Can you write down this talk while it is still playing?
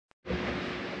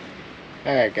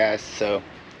Alright guys, so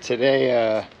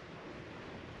today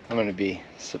I'm going to be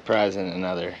surprising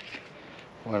another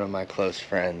one of my close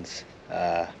friends,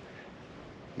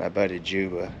 my buddy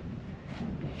Juba.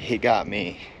 He got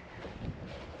me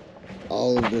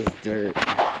all of this dirt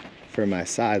for my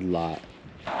side lot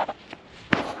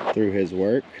through his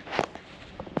work.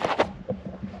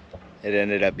 It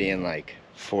ended up being like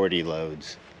 40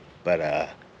 loads, but it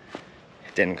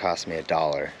didn't cost me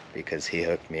 $1 because he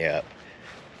hooked me up.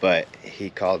 But he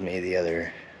called me the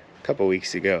other couple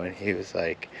weeks ago and he was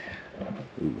like,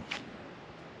 ooh.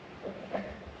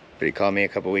 But he called me a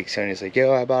couple weeks ago and he's like,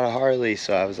 yo, I bought a Harley.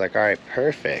 So I was like, all right,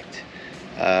 perfect.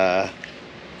 Let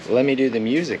me do the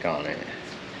music on it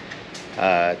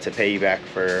to pay you back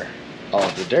for all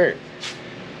of the dirt.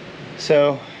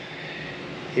 So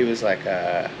he was like,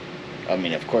 I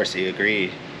mean, of course he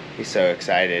agreed. He's so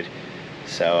excited.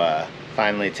 So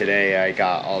finally today I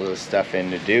got all this stuff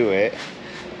in to do it.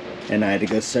 And I had to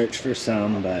go search for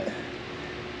some, but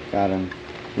got them.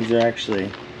 These are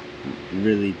actually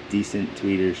really decent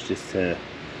tweeters just to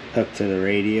hook to the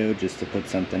radio, just to put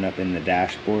something up in the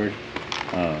dashboard.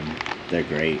 They're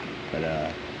great, but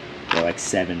they're like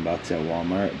 $7 at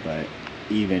Walmart. But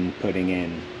even putting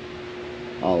in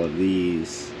all of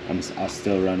these, I'll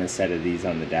still run a set of these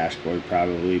on the dashboard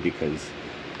probably, because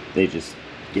they just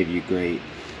give you great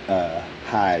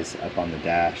highs up on the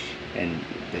dash, and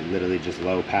they literally just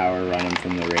low power, run them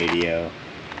from the radio.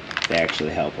 They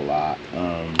actually help a lot.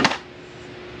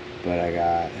 But I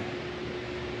got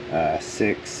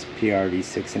 6 PRV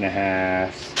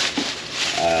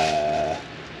 6.5.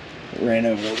 Ran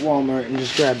over to Walmart and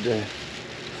just grabbed a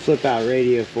flip out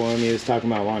radio for him. He was talking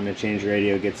about wanting to change the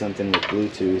radio, get something with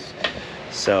Bluetooth.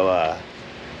 So I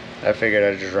figured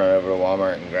I'd just run over to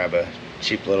Walmart and grab a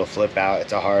cheap little flip out.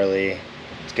 It's a Harley.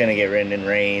 It's gonna get ridden in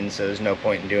rain, so there's no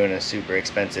point in doing a super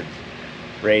expensive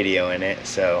radio in it.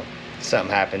 So if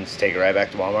something happens, take it right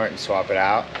back to Walmart and swap it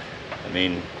out. I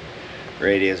mean,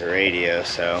 radio's a radio,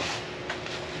 so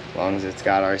as long as it's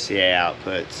got RCA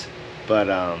outputs. But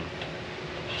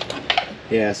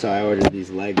yeah, so I ordered these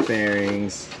leg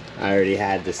fairings. I already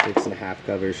had the 6.5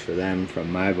 covers for them from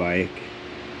my bike.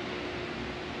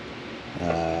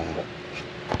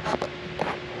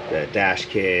 The dash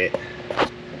kit.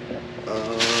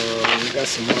 Got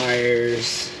some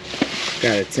wires.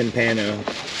 Got a Timpano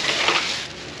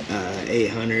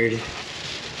 800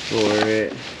 for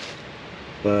it.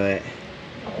 But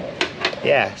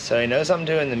yeah, so he knows I'm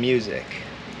doing the music.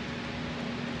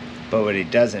 But what he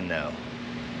doesn't know,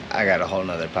 I got a whole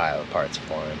nother pile of parts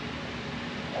for him.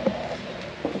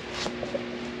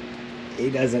 He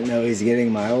doesn't know he's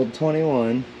getting my old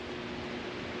 21.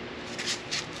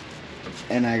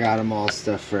 And I got him all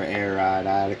stuff for air ride.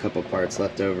 I had a couple parts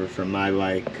left over from my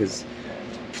bike because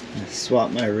I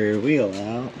swapped my rear wheel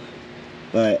out.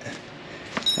 But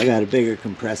I got a bigger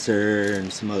compressor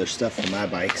and some other stuff for my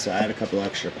bike, so I had a couple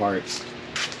extra parts.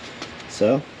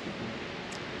 So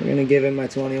we're gonna give him my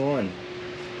 21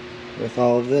 with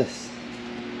all of this.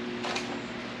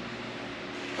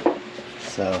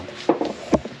 So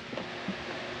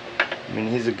I mean,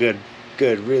 he's a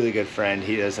really good friend.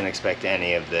 He doesn't expect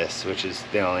any of this, which is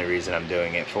the only reason I'm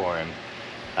doing it for him.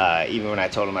 Even when I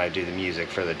told him I'd do the music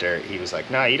for the dirt, he was like,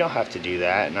 "No, you don't have to do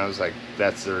that." And I was like,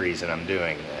 "That's the reason I'm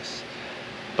doing this."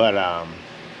 But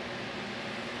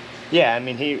yeah, I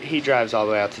mean, he drives all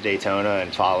the way out to Daytona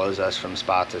and follows us from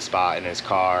spot to spot in his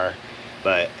car.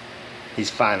 But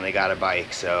he's finally got a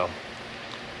bike, so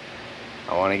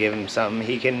I want to give him something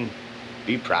he can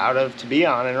be proud of to be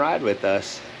on and ride with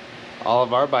us. All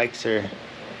of our bikes are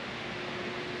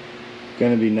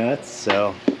gonna be nuts,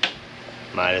 so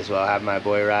might as well have my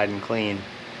boy riding clean.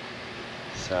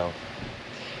 So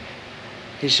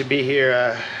he should be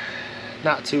here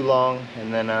not too long,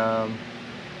 and then I'll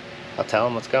tell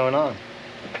him what's going on.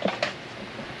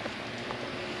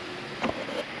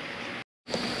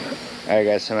 Alright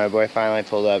guys, so my boy finally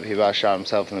pulled up. He about shot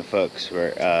himself in the foot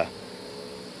because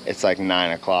it's like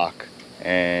 9 o'clock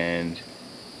and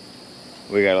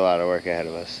we got a lot of work ahead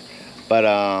of us. But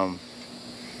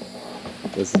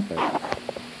this is perfect.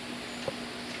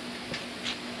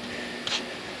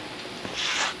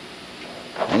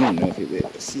 I don't know if you'll be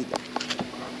able to see that.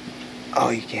 Oh,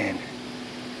 you can.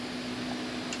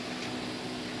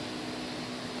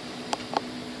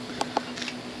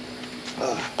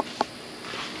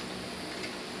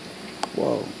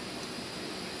 Whoa.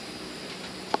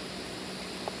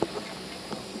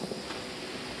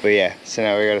 But yeah, so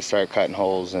now we gotta start cutting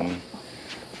holes and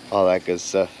all that good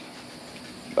stuff.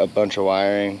 A bunch of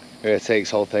wiring. We're gonna take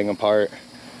this whole thing apart.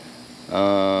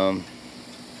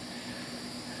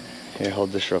 Here,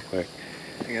 hold this real quick.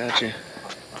 I got you.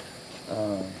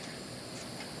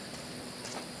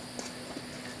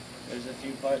 There's a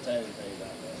few parts I didn't tell you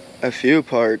about. A few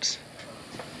parts.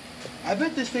 I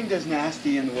bet this thing does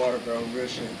nasty in the water, bro. Real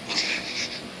shit.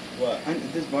 What?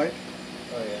 This bike?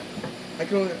 Oh yeah. I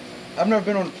can only. I've never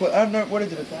been on a plane. I've never. What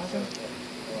is it? 1,000?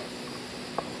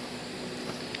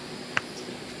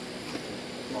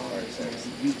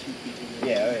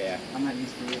 Yeah, oh yeah. I'm not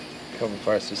used to it. A couple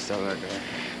parts are still not there.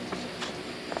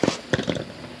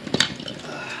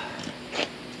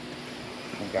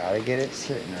 I gotta get it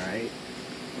sitting right.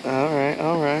 Alright,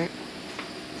 alright.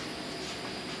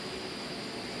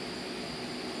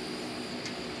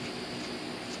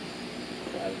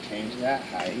 Gotta change that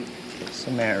height. Put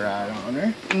some air rod on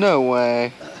her. No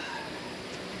way. Oh,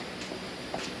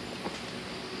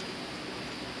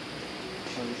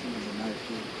 this thing is a nice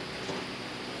too.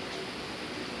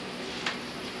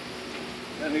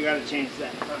 Then we gotta change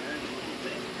that front end a little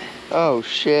bit. Oh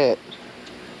shit.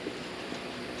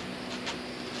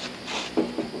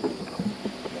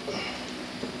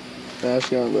 That's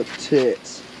gonna look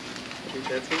tits. Dude,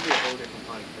 that's gonna be a whole different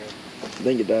bike, bro. I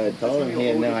think it died. Told him he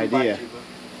had no idea.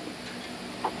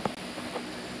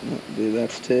 Dude,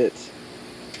 that's tits.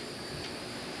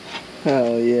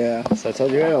 Hell yeah. So I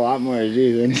told you I had a lot more to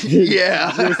do than you did.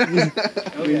 Yeah. Oh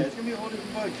yeah, it's gonna be a whole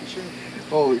different bike for sure.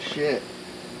 Holy shit.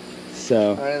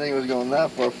 So I didn't think it was going that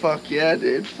far. Fuck yeah,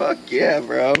 dude. Fuck yeah,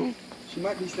 bro. She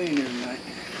might be staying there tonight.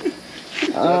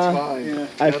 Uh, That's fine. Yeah.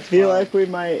 I That's feel fine. like we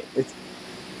might. It's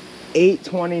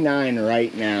 8:29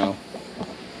 right now.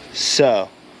 So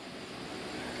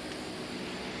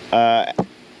at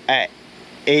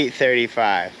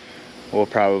 8:35 we'll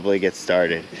probably get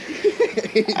started.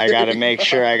 I gotta make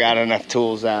sure I got enough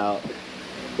tools out.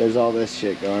 There's all this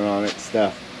shit going on. It's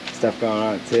stuff going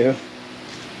on too.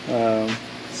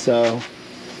 So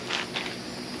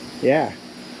yeah,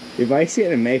 your bike's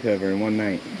getting a makeover in one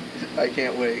night. I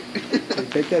can't wait.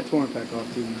 Take that torn pack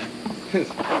off too,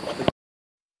 man.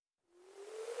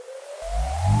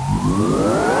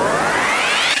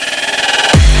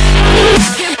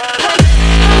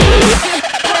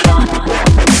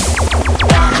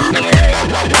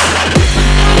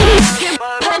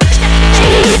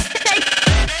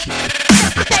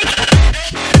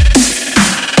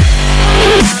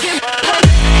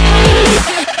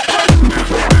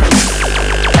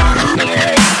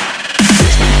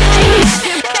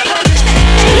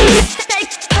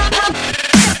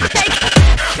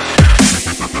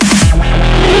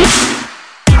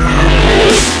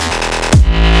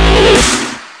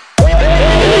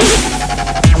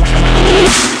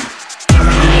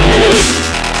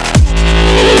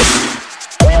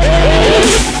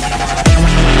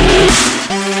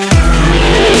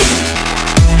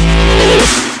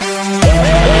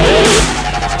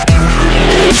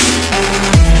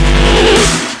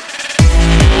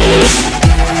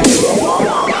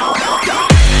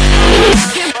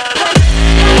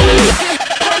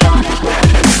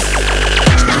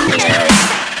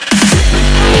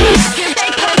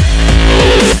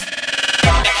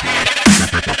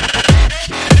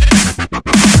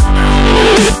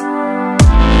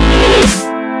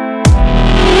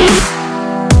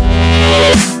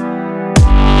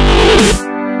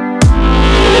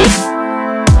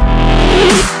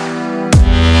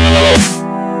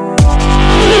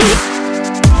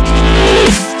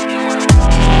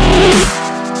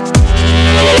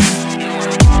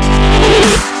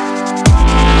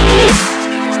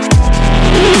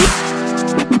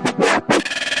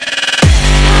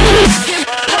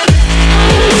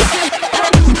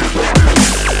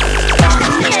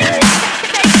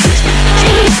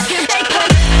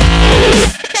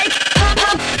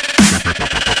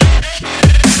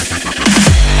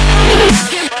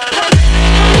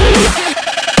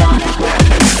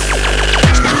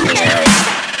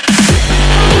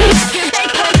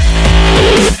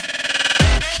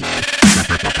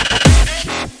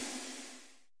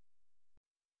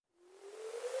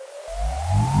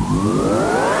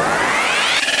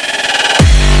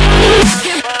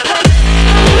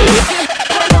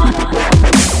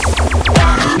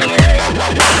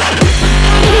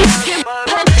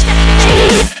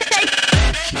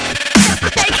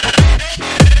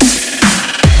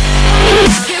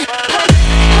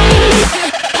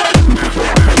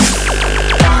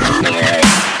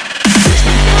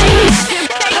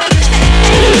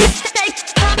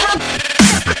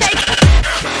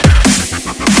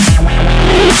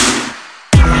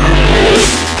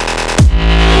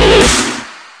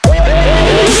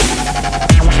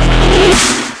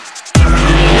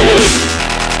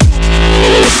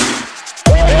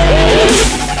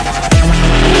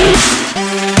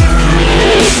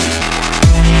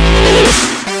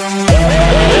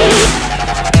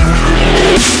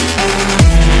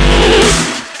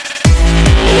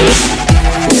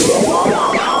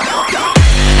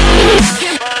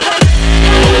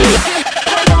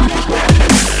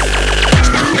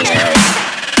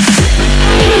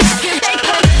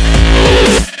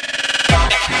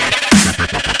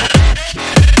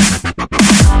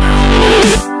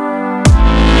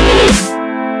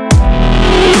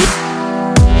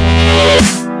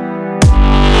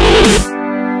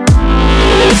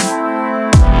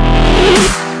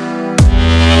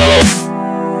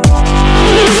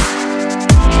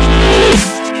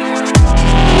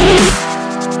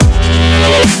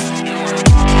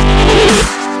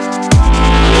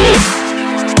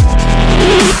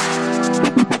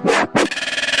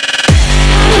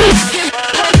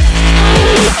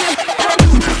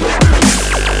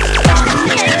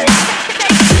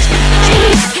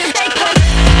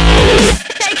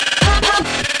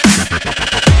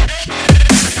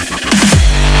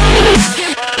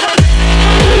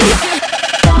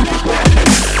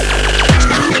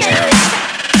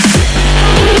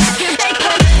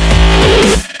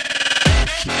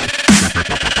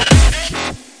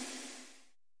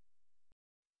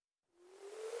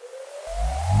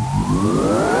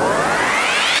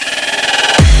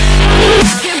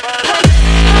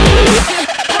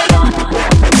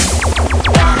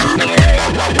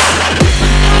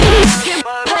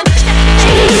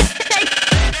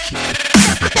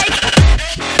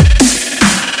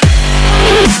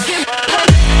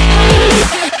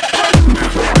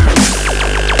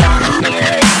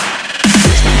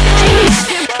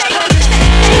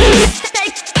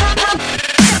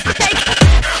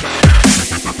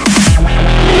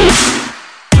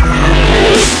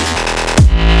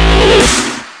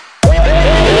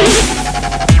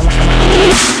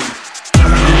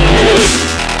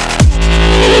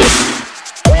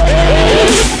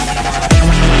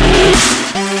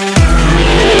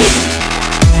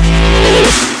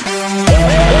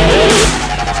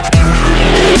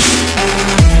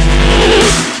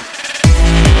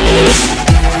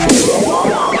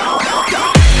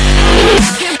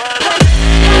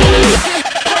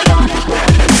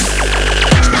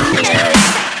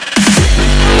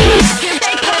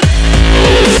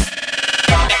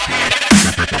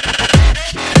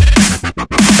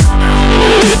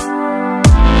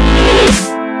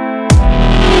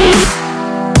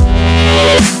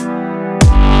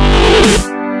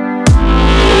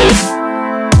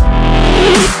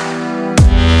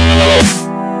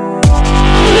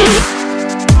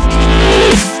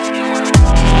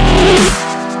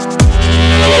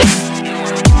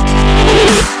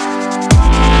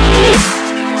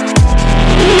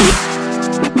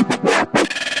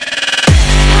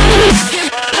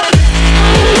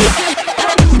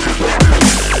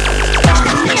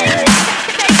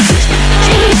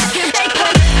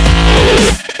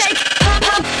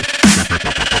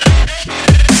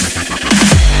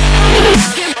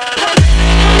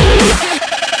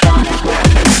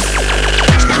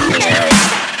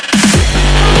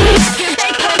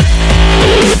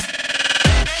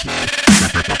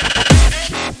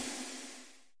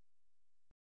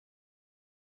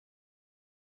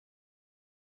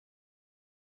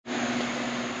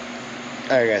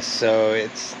 Alright guys, so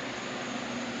it's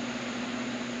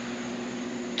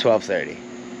 12:30.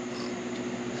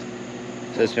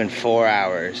 So it's been 4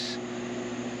 hours.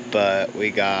 But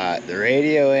we got the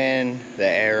radio in, the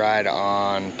air ride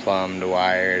on, plumbed,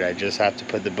 wired. I just have to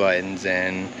put the buttons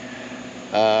in.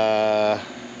 The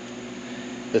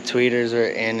tweeters are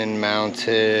in and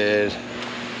mounted.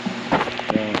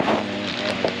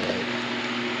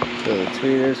 So the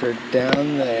tweeters are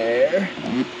down there.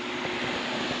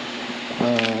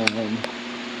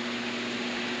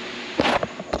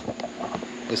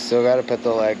 We still got to put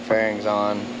the leg fairings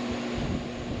on.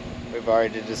 We've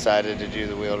already decided to do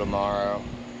the wheel tomorrow.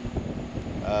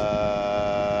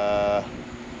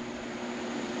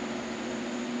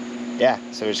 Yeah,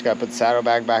 so we just got to put the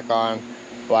saddlebag back on,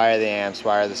 wire the amps,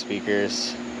 wire the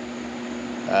speakers,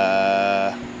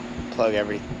 plug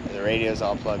the radio's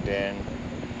all plugged in,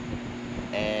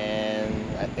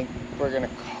 and I think we're going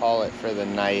to call it for the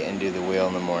night and do the wheel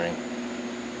in the morning,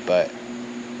 but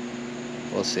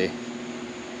we'll see.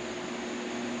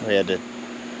 We had to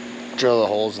drill the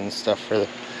holes and stuff for the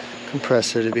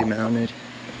compressor to be mounted.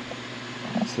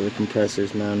 So the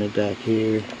compressor's mounted back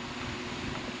here.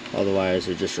 All the wires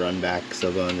are just run back,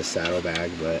 so they'll go in the saddlebag,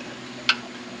 but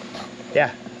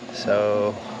yeah,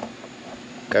 so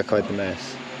got quite the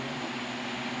mess.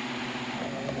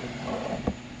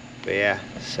 But yeah,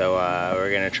 so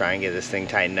we're gonna try and get this thing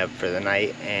tightened up for the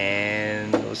night,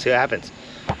 and we'll see what happens.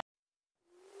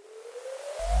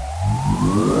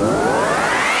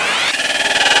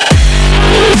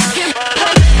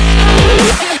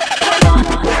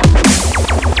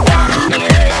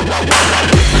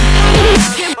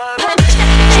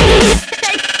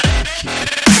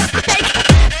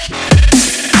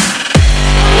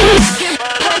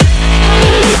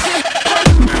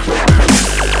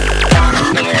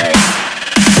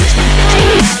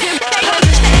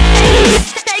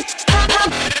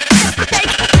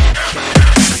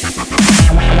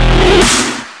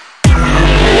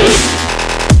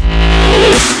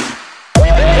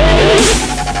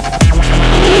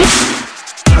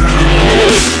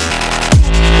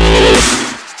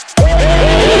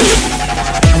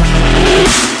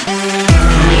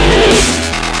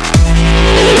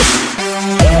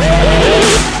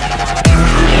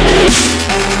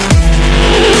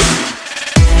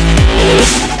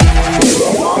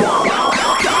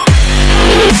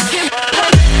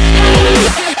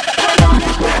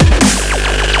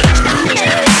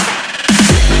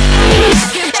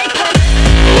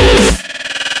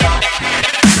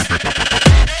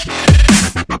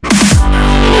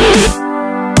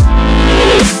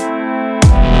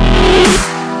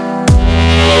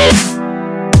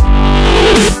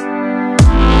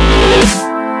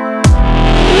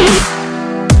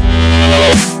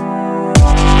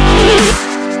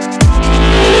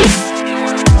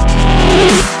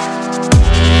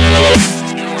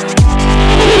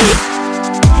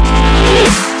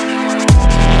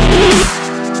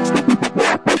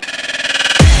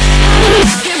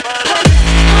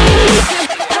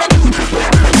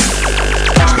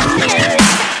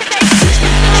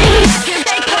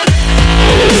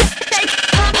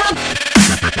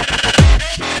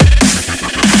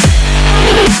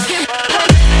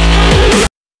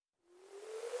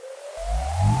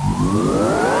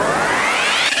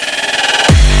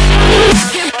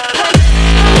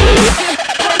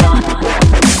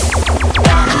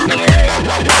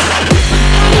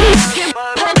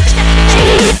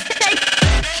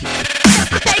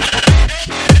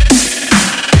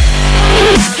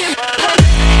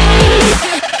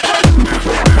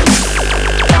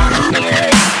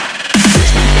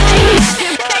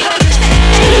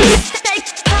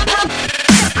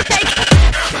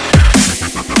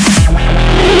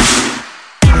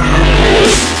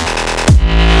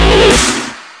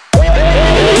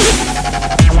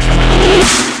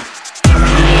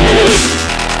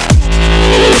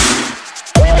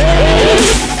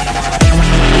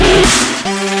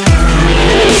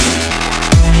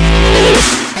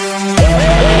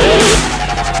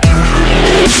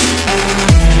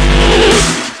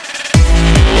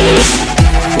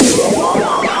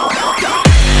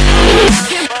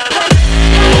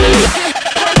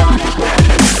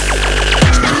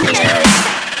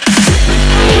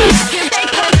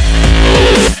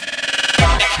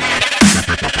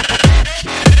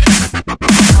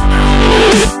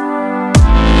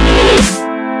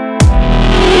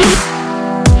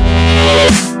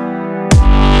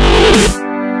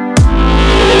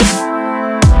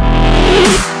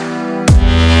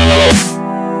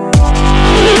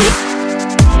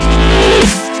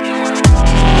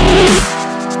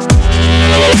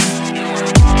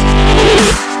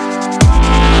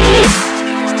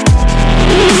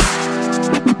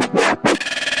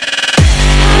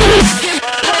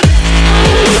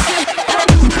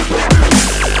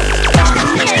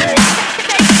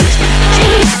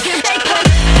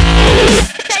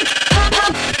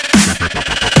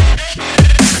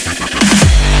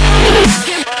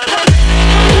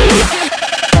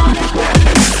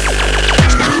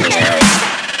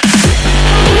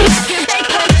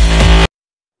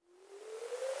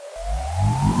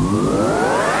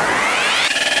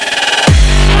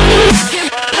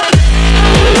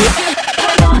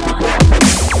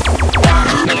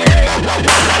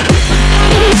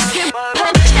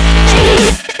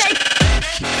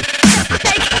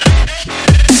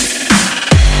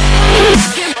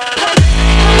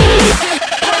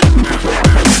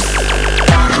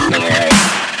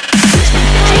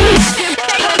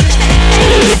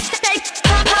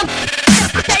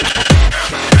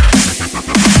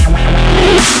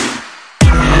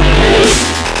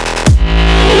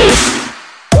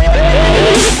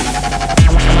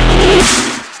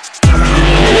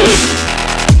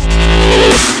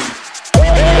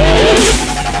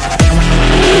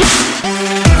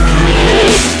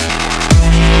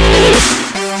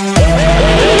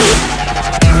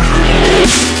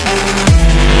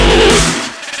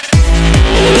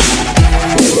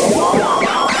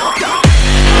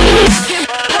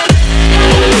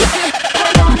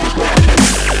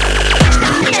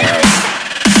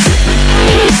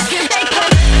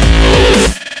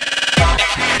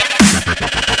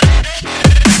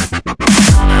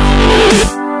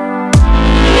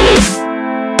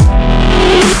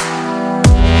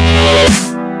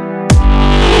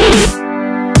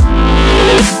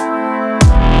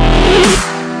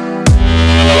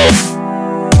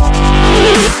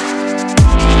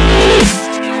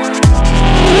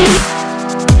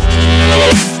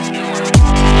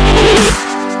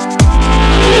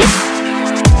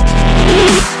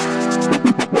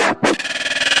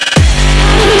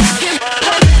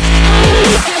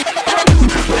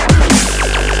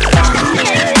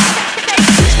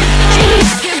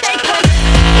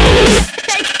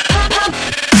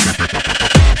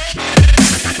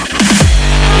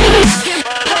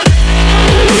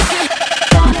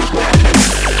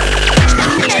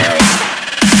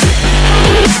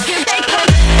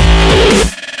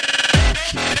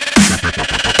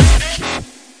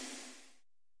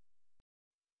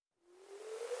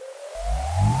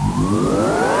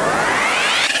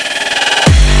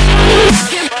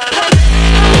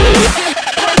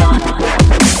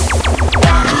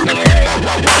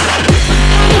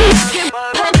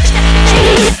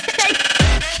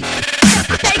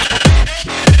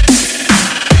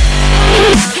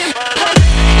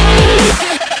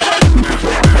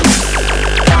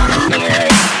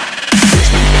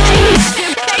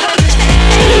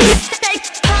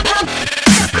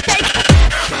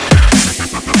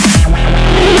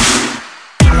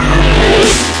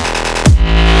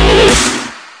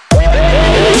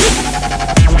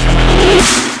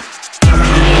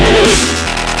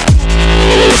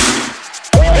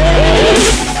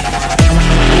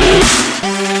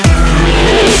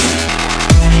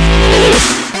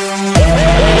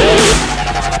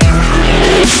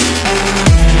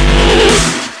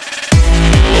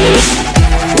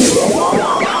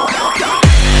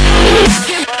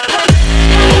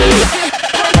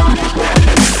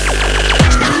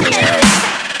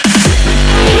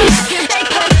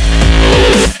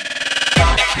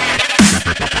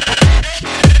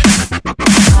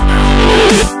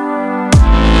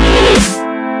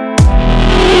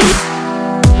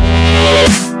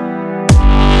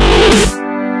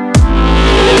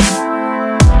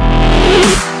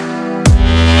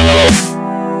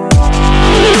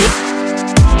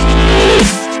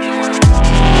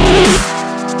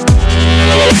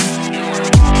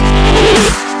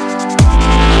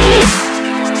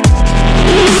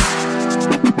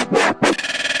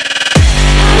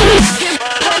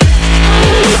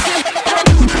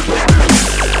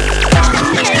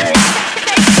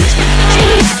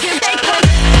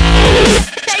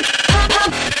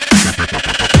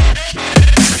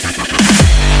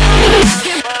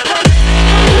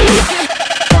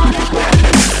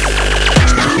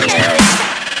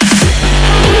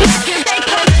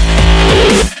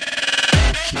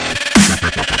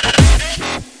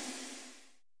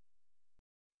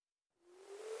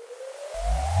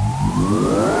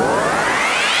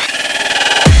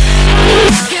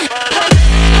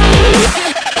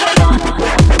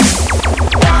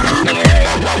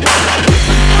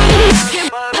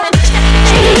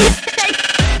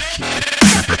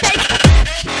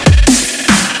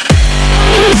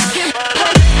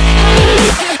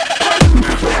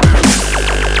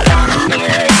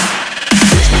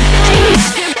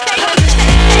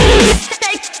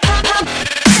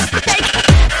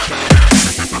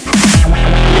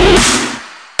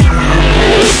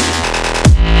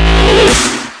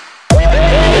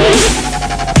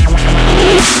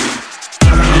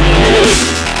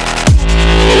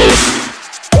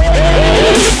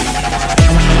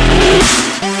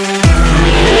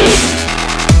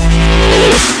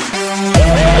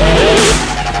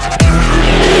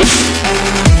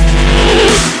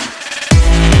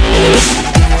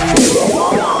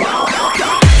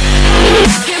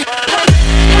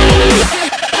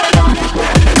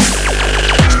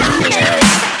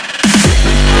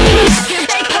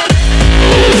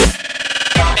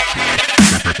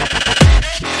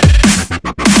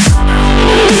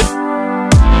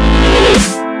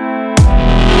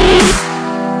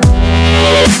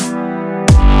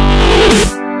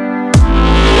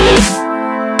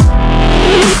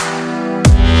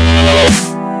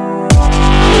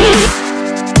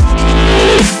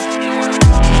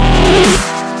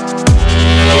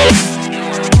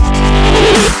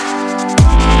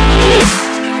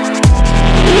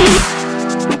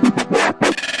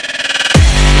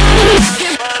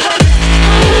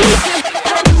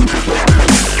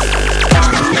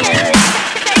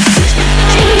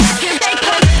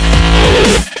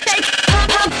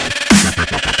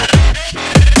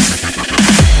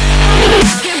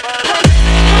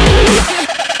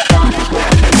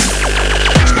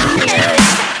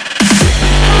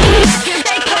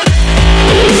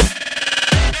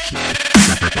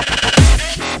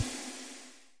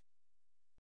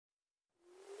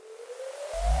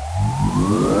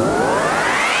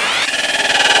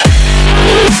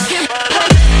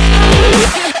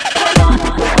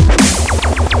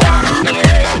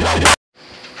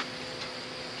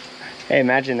 Hey,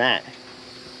 imagine that.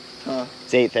 Huh.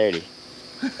 It's 8:30.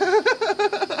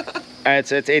 Alright,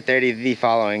 so it's 8:30 the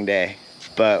following day.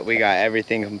 But we got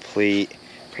everything complete.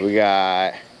 We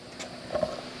got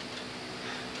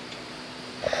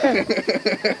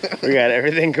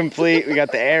everything complete. We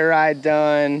got the air ride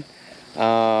done.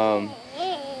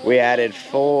 We added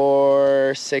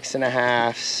 4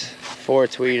 6.5s, 4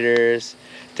 tweeters,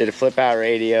 did a flip out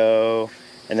radio,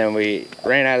 and then we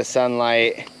ran out of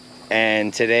sunlight,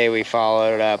 and today we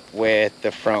followed up with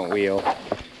the front wheel.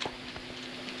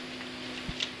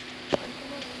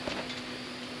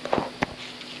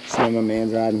 So my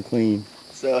man's riding clean.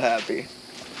 So happy.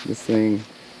 This thing,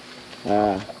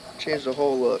 Changed the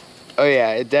whole look. oh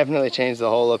yeah, it definitely changed the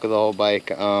whole look of the whole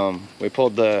bike. We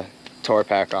pulled the tour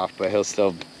pack off, but he'll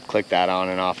still click that on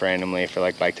and off randomly for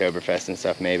like Biketoberfest and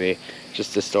stuff, maybe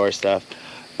just to store stuff.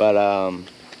 But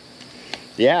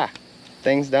yeah,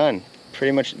 thing's done.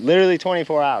 Pretty much, literally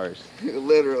 24 hours.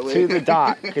 Literally. To the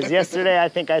dot. Because yesterday I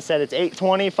think I said it's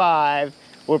 8:25.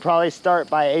 We'll probably start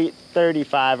by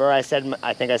 8:35, or I think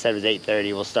I said it was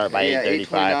 8:30. We'll start by 8:35.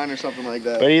 8:29 or something like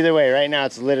that. But either way, right now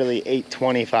it's literally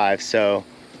 8:25. So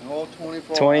The whole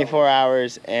 24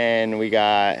 hours, and we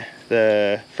got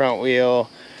the front wheel.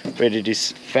 We had to do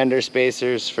fender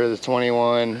spacers for the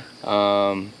 21.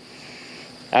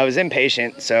 I was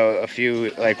impatient, so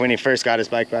like when he first got his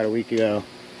bike about a week ago,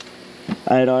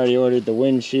 I had already ordered the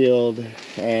windshield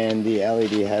and the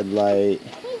LED headlight,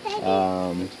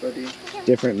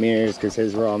 different mirrors because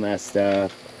his were all messed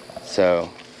up. So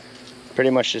pretty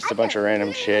much just a bunch of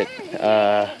random shit.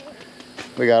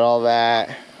 We got all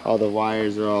that. All the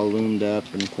wires are all loomed up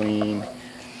and clean. 2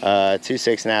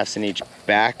 6.5s in each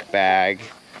back bag,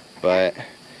 but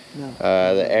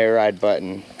the air ride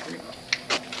button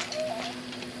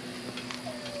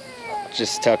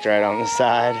just tucked right on the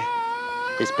side.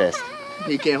 He's pissed.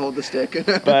 He can't hold the stick.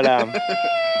 But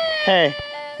hey,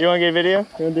 you want to get a video?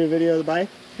 You want to do a video of the bike?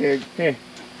 Here,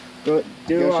 Go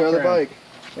show the bike.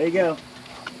 There you go.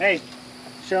 Hey,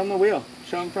 show him the wheel.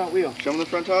 Show him front wheel. Show him the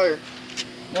front tire.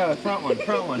 No, the front one.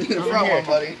 Front one. The front one,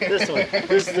 buddy. This one.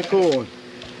 This is the cool one.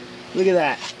 Look at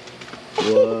that.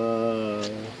 Whoa.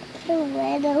 The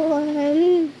little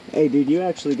one. Hey, dude, you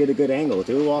actually get a good angle.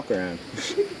 Do a walk around.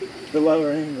 The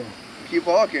lower angle. Keep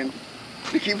walking.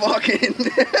 Keep walking.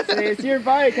 Say, it's your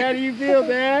bike. How do you feel,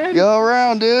 Dad? Go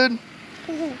around, dude.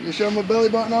 You show him a belly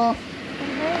button off.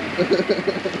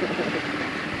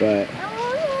 But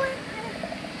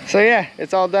so yeah,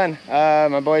 it's all done.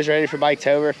 My boy's ready for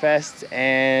Biketoberfest,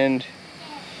 and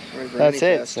that's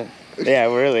it. So, yeah,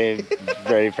 we're really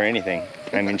ready for anything.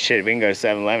 I mean, shit, we can go to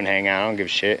 7-Eleven, hang out. I don't give a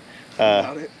shit.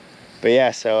 But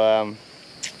yeah, so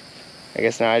I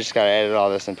guess now I just gotta edit all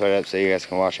this and put it up so you guys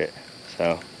can watch it.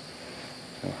 So.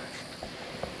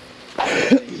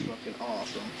 It's fucking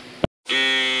awesome.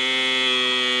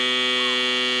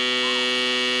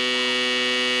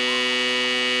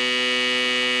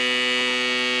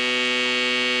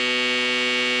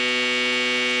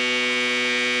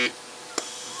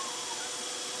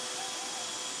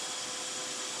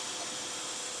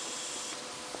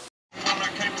 I'm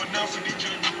not capable of announcing each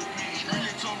other.